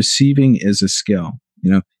receiving is a skill.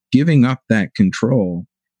 Giving up that control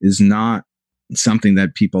is not something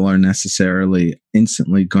that people are necessarily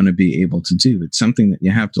instantly going to be able to do. It's something that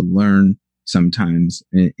you have to learn sometimes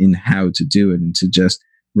in how to do it and to just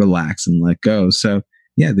relax and let go. So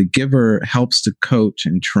the giver helps to coach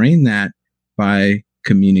and train that by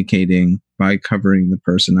communicating, by covering the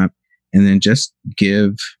person up, and then just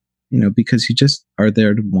give, because you just are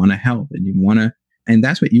there to want to help and you want to, and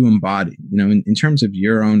that's what you embody, in terms of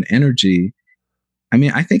your own energy. I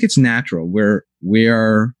mean, I think it's natural where we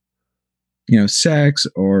are, sex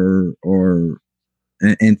or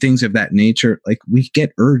and things of that nature. Like we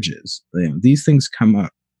get urges, these things come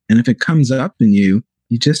up. And if it comes up in you,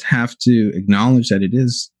 you just have to acknowledge that it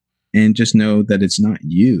is and just know that it's not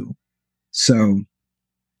you. So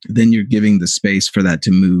then you're giving the space for that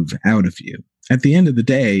to move out of you. At the end of the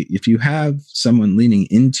day, if you have someone leaning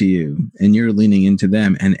into you and you're leaning into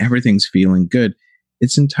them and everything's feeling good,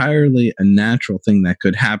 it's entirely a natural thing that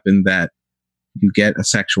could happen that you get a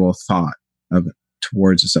sexual thought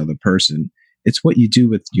towards this other person. It's what you do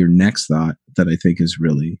with your next thought that I think is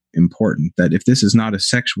really important. That if this is not a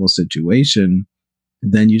sexual situation,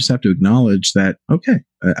 then you just have to acknowledge that, okay,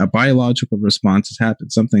 a biological response has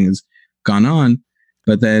happened. Something has gone on,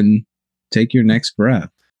 but then take your next breath.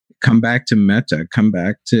 Come back to metta. Come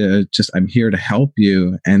back to just, I'm here to help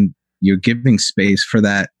you. And you're giving space for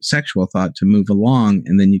that sexual thought to move along,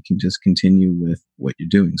 and then you can just continue with what you're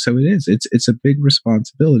doing. So it's a big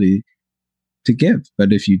responsibility to give.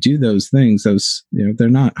 But if you do those things, they're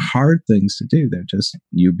not hard things to do. They're just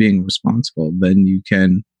you being responsible. Then you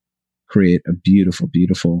can create a beautiful,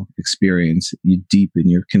 beautiful experience. You deepen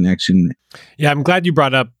your connection. Yeah, I'm glad you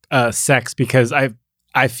brought up sex, because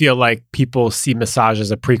I feel like people see massage as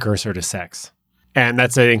a precursor to sex. And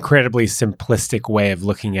that's an incredibly simplistic way of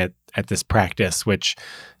looking at this practice, which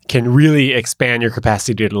can really expand your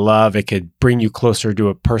capacity to love. It could bring you closer to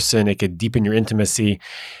a person. It could deepen your intimacy.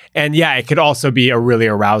 And it could also be a really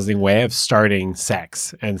arousing way of starting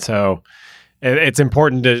sex. And so it's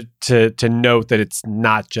important to note that it's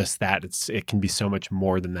not just that. It can be so much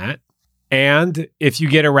more than that. And if you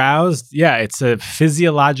get aroused, it's a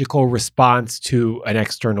physiological response to an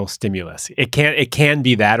external stimulus. It can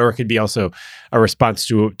be that, or it could be also a response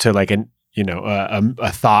to like a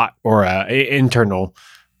thought or a internal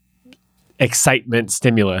excitement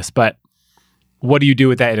stimulus. But what do you do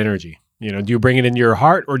with that energy? Do you bring it into your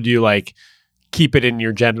heart, or do you like keep it in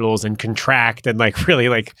your genitals and contract and like really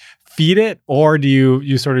like feed it, or do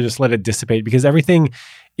you sort of just let it dissipate? Because everything,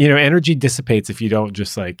 energy dissipates if you don't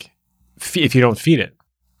just like. If you don't feed it.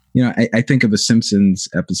 I think of a Simpsons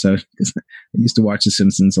episode, because I used to watch The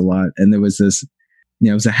Simpsons a lot. And there was this,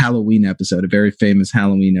 it was a Halloween episode, a very famous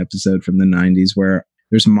Halloween episode from the 90s, where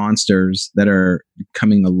there's monsters that are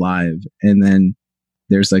coming alive. And then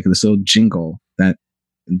there's like this little jingle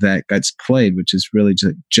that gets played, which is really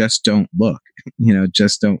just don't look,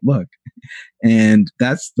 just don't look. And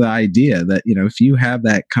that's the idea that, if you have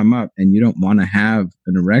that come up and you don't want to have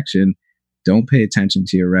an erection, don't pay attention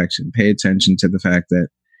to your erection. Pay attention to the fact that,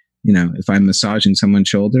 if I'm massaging someone's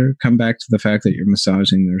shoulder, come back to the fact that you're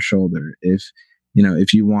massaging their shoulder.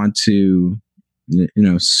 If you want to,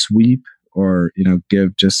 sweep or,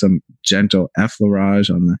 give just some gentle effleurage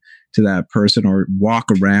to that person, or walk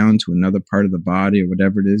around to another part of the body or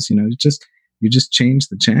whatever it is, you just change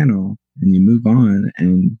the channel and you move on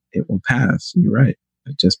and it will pass. You're right.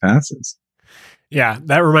 It just passes. Yeah,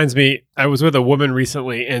 that reminds me, I was with a woman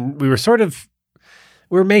recently and we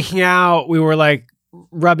were making out, we were like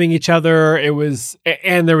rubbing each other.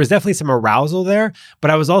 And there was definitely some arousal there,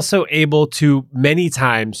 but I was also able to many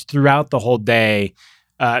times throughout the whole day,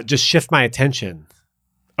 just shift my attention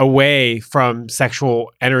away from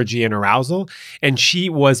sexual energy and arousal. And she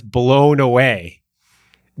was blown away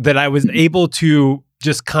that I was able to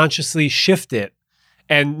just consciously shift it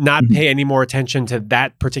and not pay any more attention to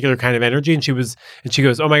that particular kind of energy. And she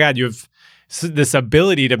goes, "Oh my God, you have this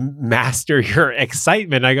ability to master your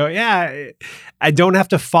excitement." I go, "Yeah, I don't have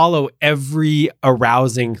to follow every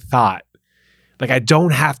arousing thought. Like I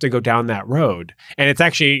don't have to go down that road." And it's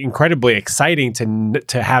actually incredibly exciting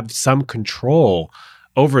to have some control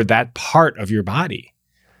over that part of your body.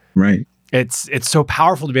 Right. It's so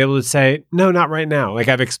powerful to be able to say, "No, not right now." Like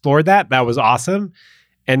I've explored that. That was awesome.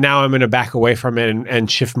 And now I'm going to back away from it and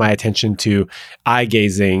shift my attention to eye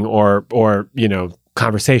gazing or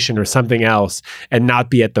conversation or something else, and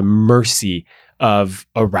not be at the mercy of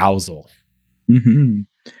arousal. Mm-hmm.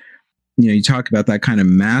 You talk about that kind of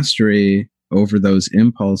mastery. over those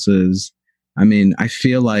impulses. I mean, I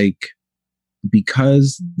feel like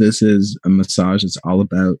because this is a massage, it's all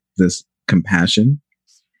about this compassion,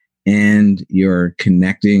 and you're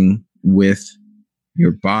connecting with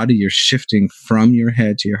your body, you're shifting from your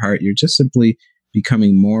head to your heart. You're just simply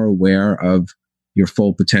becoming more aware of your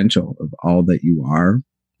full potential of all that you are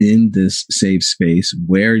in this safe space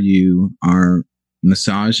where you are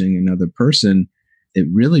massaging another person. It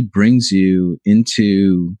really brings you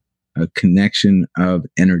into a connection of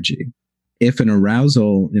energy. If an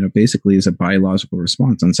arousal, basically is a biological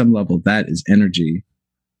response, on some level, that is energy.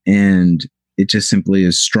 And it just simply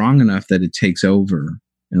is strong enough that it takes over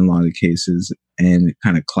in a lot of cases and it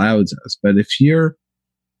kind of clouds us. But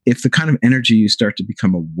if the kind of energy you start to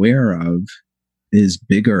become aware of is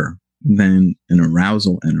bigger than an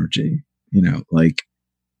arousal energy,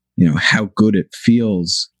 how good it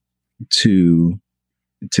feels to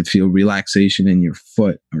feel relaxation in your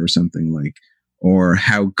foot or something, or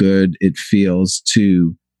how good it feels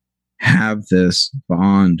to have this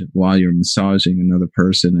bond while you're massaging another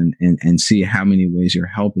person and see how many ways you're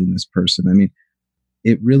helping this person. I mean,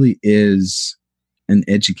 it really is an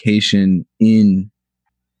education in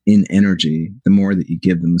energy, the more that you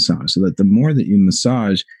give the massage. So that the more that you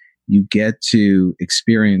massage, you get to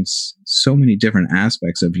experience so many different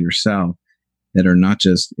aspects of yourself that are not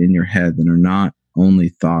just in your head, that are not only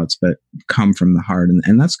thoughts, but come from the heart.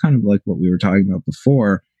 And that's kind of like what we were talking about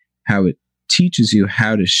before, how it teaches you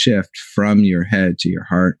how to shift from your head to your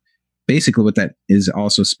heart. Basically, what that is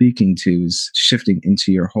also speaking to is shifting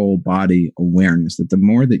into your whole body awareness, that the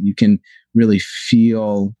more that you can really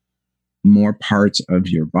feel more parts of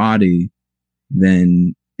your body,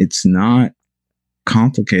 then it's not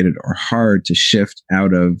complicated or hard to shift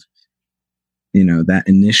out of that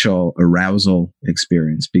initial arousal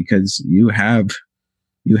experience, because you have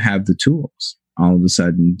the tools all of a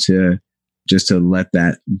sudden to let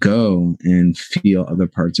that go and feel other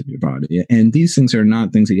parts of your body. And these things are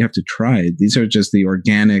not things that you have to try. These are just the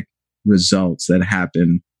organic results that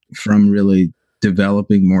happen from really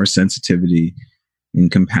developing more sensitivity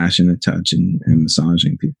and compassionate touch and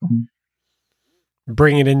massaging people.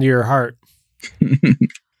 Bring it into your heart.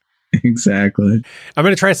 Exactly. I'm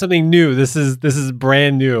going to try something new. This is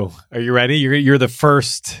brand new. Are you ready? You're the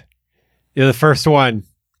first. You're the first one.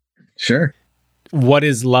 Sure. What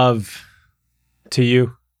is love to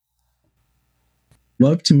you?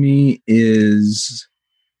 Love to me is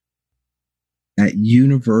that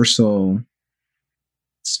universal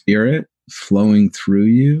spirit flowing through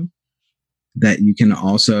you that you can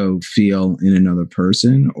also feel in another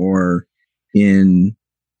person or in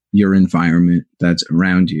your environment that's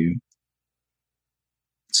around you.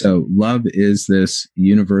 So love is this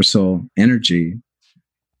universal energy.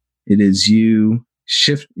 It is you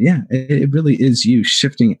it really is you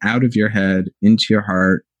shifting out of your head into your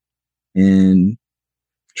heart and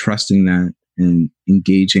trusting that and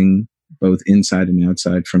engaging both inside and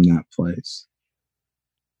outside from that place.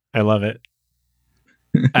 I love it.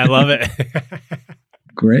 I love it.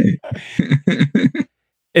 Great.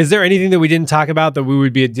 Is there anything that we didn't talk about that we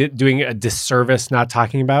would be doing a disservice not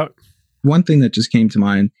talking about? One thing that just came to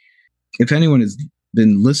mind, if anyone has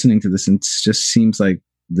been listening to this and it just seems like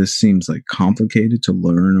complicated to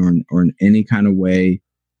learn or in any kind of way,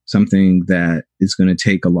 something that is going to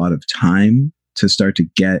take a lot of time to start to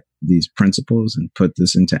get these principles and put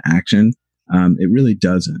this into action, it really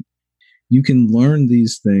doesn't. You can learn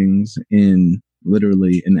these things in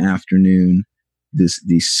literally an afternoon,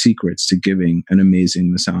 these secrets to giving an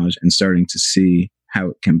amazing massage and starting to see how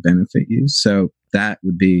it can benefit you. So that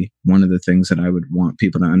would be one of the things that I would want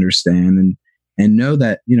people to understand and know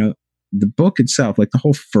that, the book itself, like the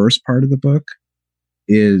whole first part of the book,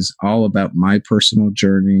 is all about my personal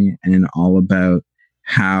journey and all about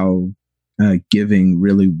how giving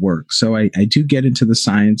really works. So I do get into the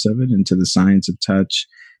science of it, into the science of touch,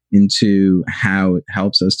 into how it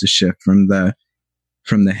helps us to shift from the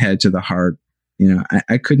head to the heart.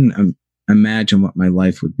 I couldn't imagine what my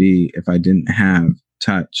life would be if I didn't have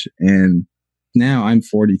touch. And now I'm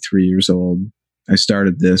 43 years old. I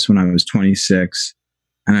started this when I was 26,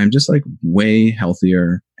 and I'm just like way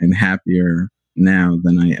healthier and happier now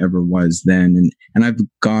than I ever was then. And I've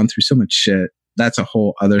gone through so much shit. That's a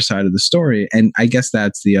whole other side of the story. And I guess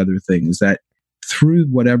that's the other thing, is that through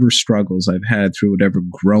whatever struggles I've had, through whatever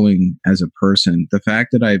growing as a person, the fact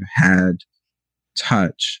that I've had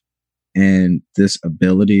touch and this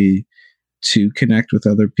ability to connect with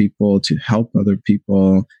other people, to help other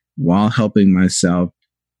people while helping myself,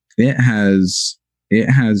 it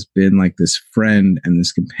has been like this friend and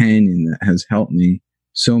this companion that has helped me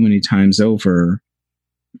so many times over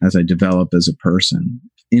as I develop as a person.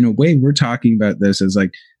 in a way, we're talking about this as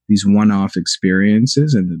like these one-off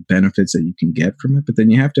experiences and the benefits that you can get from it. But then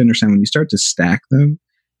you have to understand when you start to stack them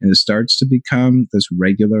and it starts to become this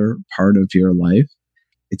regular part of your life,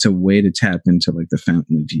 it's a way to tap into like the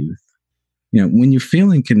fountain of youth. When you're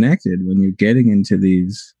feeling connected, when you're getting into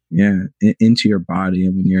these, into your body,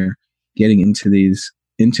 and when you're getting into these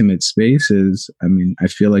intimate spaces, I mean, I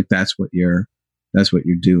feel like that's what you're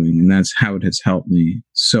doing. And that's how it has helped me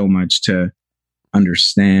so much to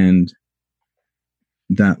understand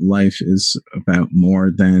that life is about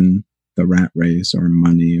more than the rat race or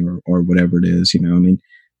money or whatever it is. I mean,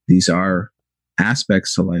 these are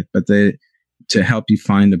aspects to life, but to help you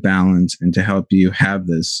find a balance and to help you have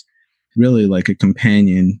this really like a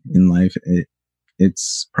companion in life,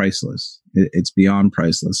 it's priceless. It's beyond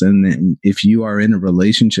priceless. And then if you are in a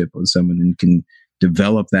relationship with someone and can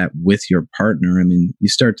develop that with your partner, I mean, you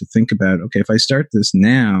start to think about, okay, if I start this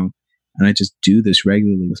now and I just do this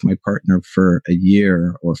regularly with my partner for a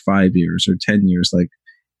year or 5 years or 10 years, like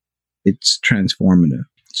it's transformative.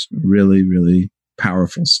 It's really, really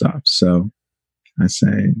powerful stuff. So I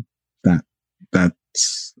say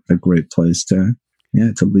that's a great place to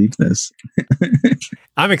leave this.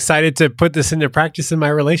 I'm excited to put this into practice in my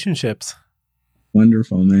relationships.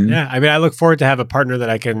 Wonderful, man. Yeah. I mean, I look forward to have a partner that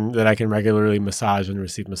I can regularly massage and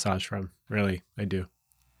receive massage from. Really, I do.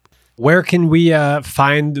 Where can we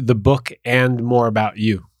find the book and more about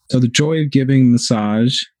you? So The Joy of Giving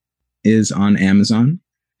Massage is on Amazon,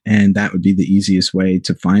 and that would be the easiest way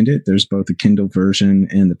to find it. There's both a Kindle version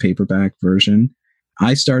and the paperback version.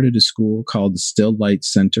 I started a school called the Still Light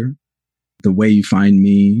Center. The way you find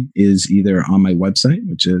me is either on my website,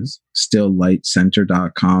 which is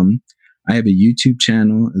stilllightcenter.com. I have a YouTube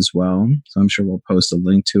channel as well, so I'm sure we'll post a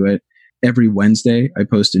link to it. Every Wednesday, I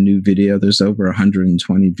post a new video. There's over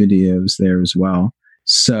 120 videos there as well.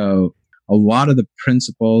 So a lot of the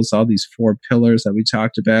principles, all these 4 pillars that we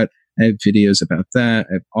talked about, I have videos about that.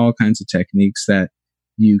 I have all kinds of techniques that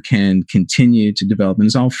you can continue to develop. And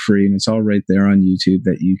it's all free and it's all right there on YouTube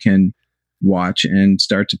that you can watch and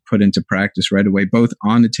start to put into practice right away, both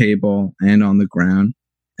on the table and on the ground.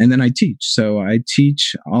 And then I teach. So I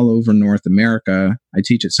teach all over North America. I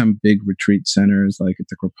teach at some big retreat centers, like at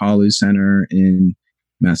the Kripalu Center in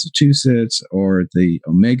Massachusetts, or the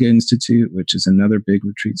Omega Institute, which is another big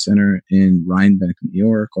retreat center in Rhinebeck, New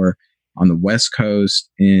York, or on the West Coast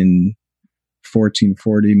in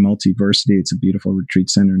 1440 Multiversity. It's a beautiful retreat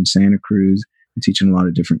center in Santa Cruz. I teach in a lot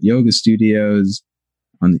of different yoga studios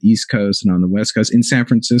on the East Coast and on the West Coast. In San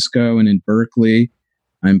Francisco and in Berkeley,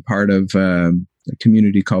 I'm part of a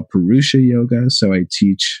community called Purusha Yoga. So I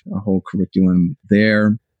teach a whole curriculum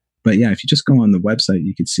there. But yeah, if you just go on the website,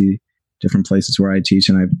 you can see different places where I teach.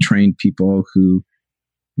 And I've trained people who,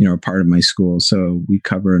 are part of my school. So we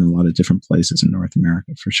cover in a lot of different places in North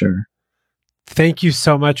America for sure. Thank you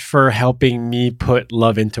so much for helping me put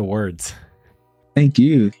love into words. Thank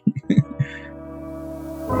you.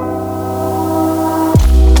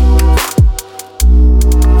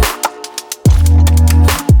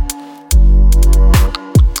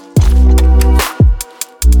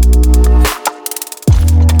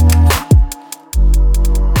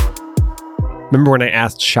 Remember when I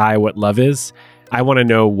asked Shai what love is? I want to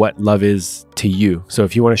know what love is to you. So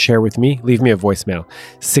if you want to share with me, leave me a voicemail,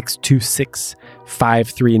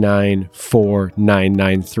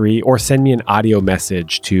 626-539-4993, or send me an audio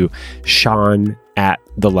message to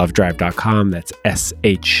Shaun@thelovedrive.com. That's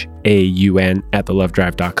SHAUN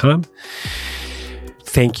 @thelovedrive.com.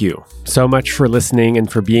 Thank you so much for listening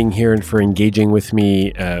and for being here and for engaging with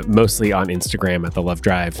me, mostly on Instagram at The Love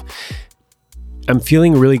Drive. I'm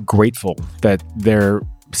feeling really grateful that there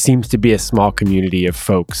seems to be a small community of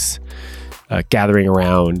folks gathering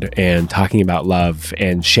around and talking about love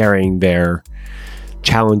and sharing their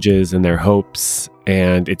challenges and their hopes.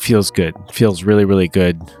 And it feels good. It feels really, really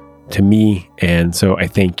good to me. And so I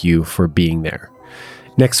thank you for being there.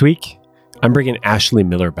 Next week, I'm bringing Ashley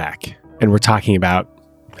Miller back, and we're talking about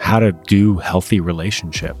how to do healthy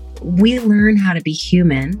relationship. We learn how to be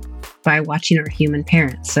human by watching our human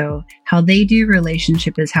parents. So how they do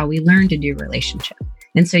relationship is how we learn to do relationship.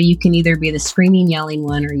 And so you can either be the screaming, yelling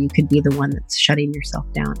one, or you could be the one that's shutting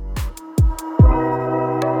yourself down.